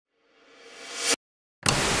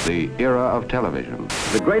The era of television.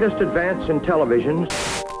 The greatest advance in television.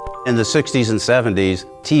 In the 60s and 70s,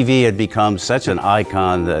 TV had become such an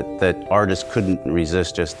icon that artists couldn't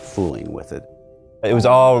resist just fooling with it. It was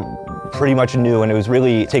all pretty much new, and it was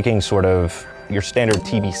really taking sort of your standard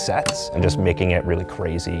TV sets and just making it really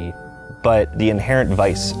crazy. But the inherent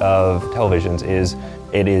vice of televisions is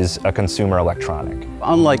it is a consumer electronic.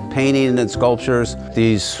 Unlike painting and sculptures,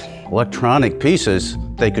 these electronic pieces,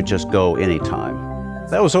 they could just go anytime.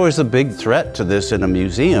 That was always the big threat to this in a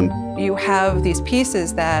museum. You have these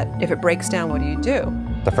pieces that, if it breaks down, what do you do?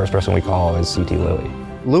 The first person we call is C.T. Louis.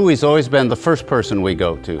 Louis's always been the first person we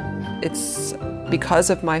go to. It's because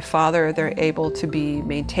of my father, they're able to be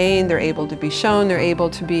maintained, they're able to be shown, they're able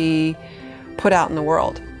to be put out in the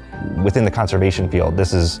world. Within the conservation field,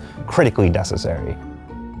 this is critically necessary.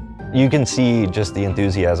 You can see just the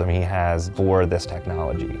enthusiasm he has for this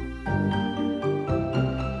technology.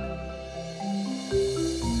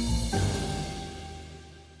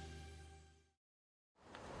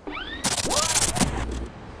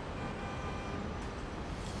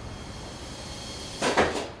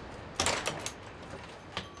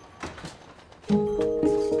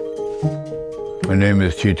 My name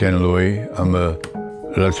is Chi-Ten Louis. I'm an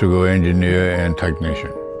electrical engineer and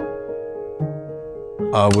technician.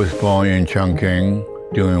 I was born in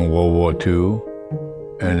Chongqing during World War II.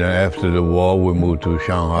 And then after the war, we moved to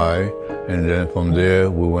Shanghai. And then from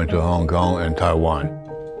there, we went to Hong Kong and Taiwan.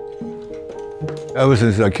 Ever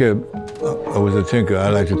since a kid, I was a tinker. I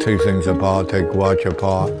like to take things apart, take watch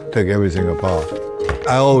apart, take everything apart.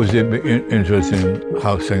 I always been interested in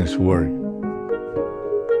how things work.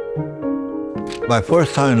 My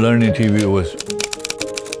first time learning TV was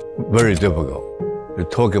very difficult. They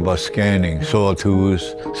talk about scanning, sawtooth,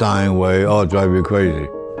 sine wave, all drive you crazy.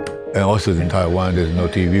 And also in Taiwan, there's no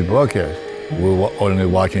TV broadcast. We were only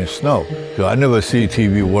watching snow. So I never see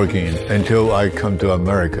TV working until I come to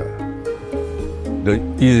America. The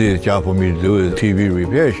easiest job for me to do is TV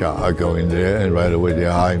repair shop. I go in there and right away they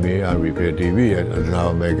hire me, I repair TV, and that's how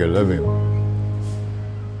I make a living.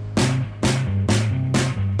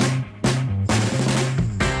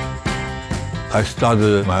 I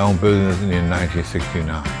started my own business in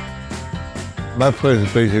 1969. My place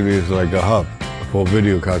basically is like a hub for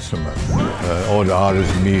video customers. All the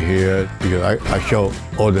artists meet here because I show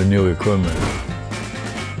all the new equipment.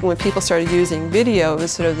 When people started using video, it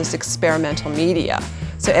was sort of this experimental media.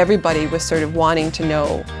 So everybody was sort of wanting to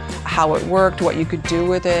know how it worked, what you could do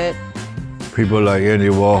with it. People like Andy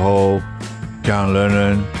Warhol, John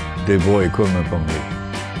Lennon, they bought equipment from me.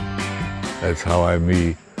 That's how I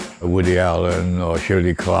meet Woody Allen or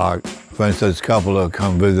Shirley Clark. For instance, Coppola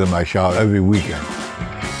come visit my shop every weekend.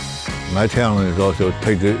 My talent is also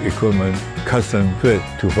take the equipment, custom fit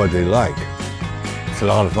to what they like. It's a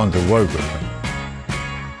lot of fun to work with them.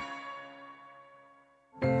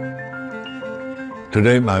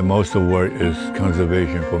 Today, my most of work is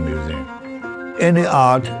conservation for museum. Any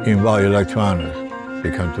art involving electronics,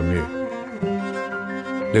 they come to me.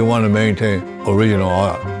 They want to maintain original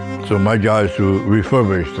art. So my job is to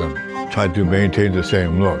refurbish them, try to maintain the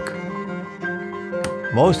same look.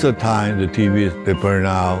 Most of the time, the TVs, they burn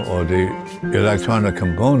out or the electronic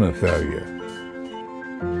component failure.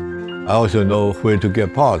 I also know where to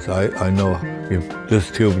get parts. I know if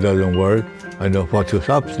this tube doesn't work, I know what to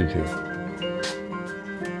substitute.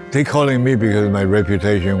 They're calling me because of my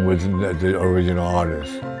reputation with the original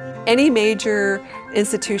artist. Any major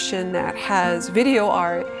institution that has video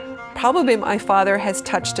art, probably my father has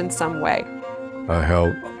touched in some way. I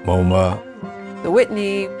help MoMA, The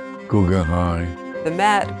Whitney, Guggenheim. the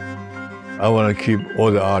Met. I want to keep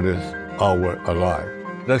all the artists' artwork alive.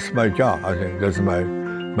 That's my job, I think. That's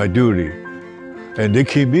my duty. And they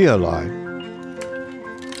keep me alive.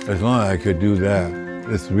 As long as I could do that,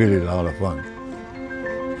 it's really a lot of fun.